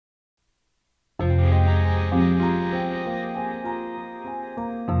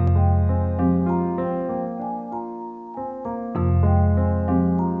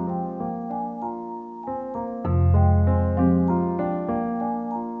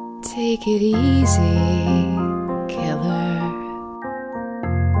Take it easy, killer.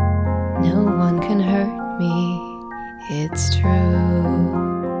 No one can hurt me, it's true.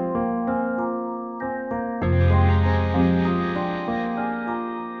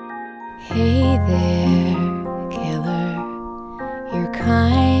 Hey there, killer. Your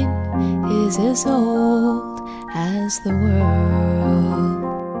kind is as old as the world.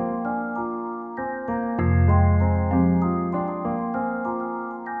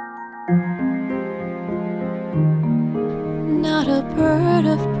 Not a bird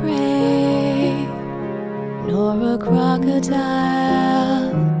of prey, nor a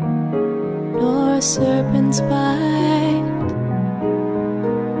crocodile, nor a serpent's bite.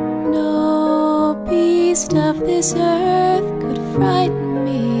 No beast of this earth could frighten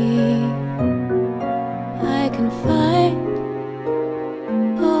me. I can fight,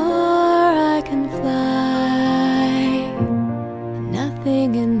 or I can fly.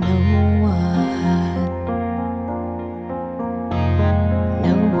 Nothing and no one.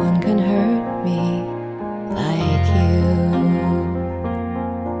 No one can hurt me like you.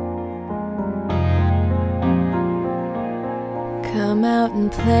 Come out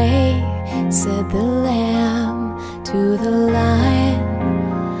and play, said the lamb to the lion,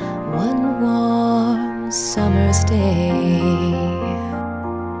 one warm summer's day.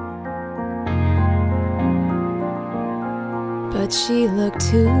 But she looked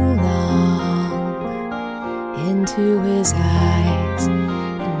too long into his eyes,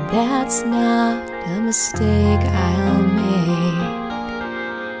 and that's not a mistake I'll make.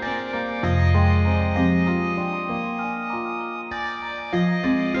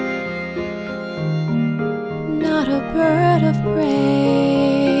 Not a bird of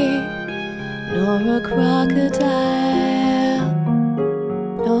prey, nor a crocodile,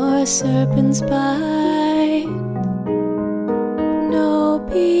 nor a serpent's bite. No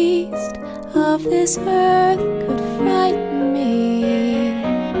beast of this earth could frighten me.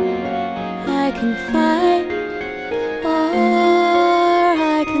 I can fight, or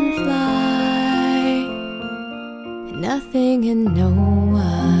I can fly. Nothing and no one.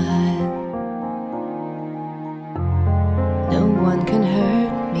 No one can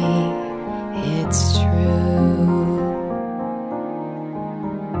hurt me, it's true.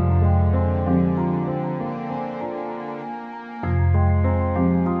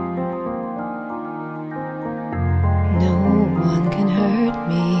 No one can hurt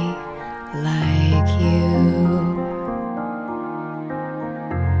me like you.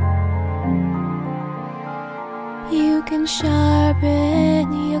 You can sharpen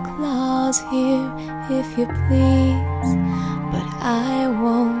your claws here if you please, but I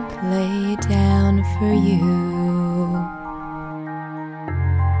won't lay down for you.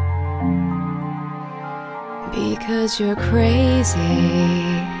 Because you're crazy,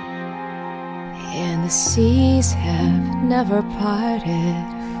 and the seas have never parted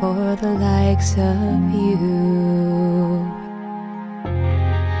for the likes of you.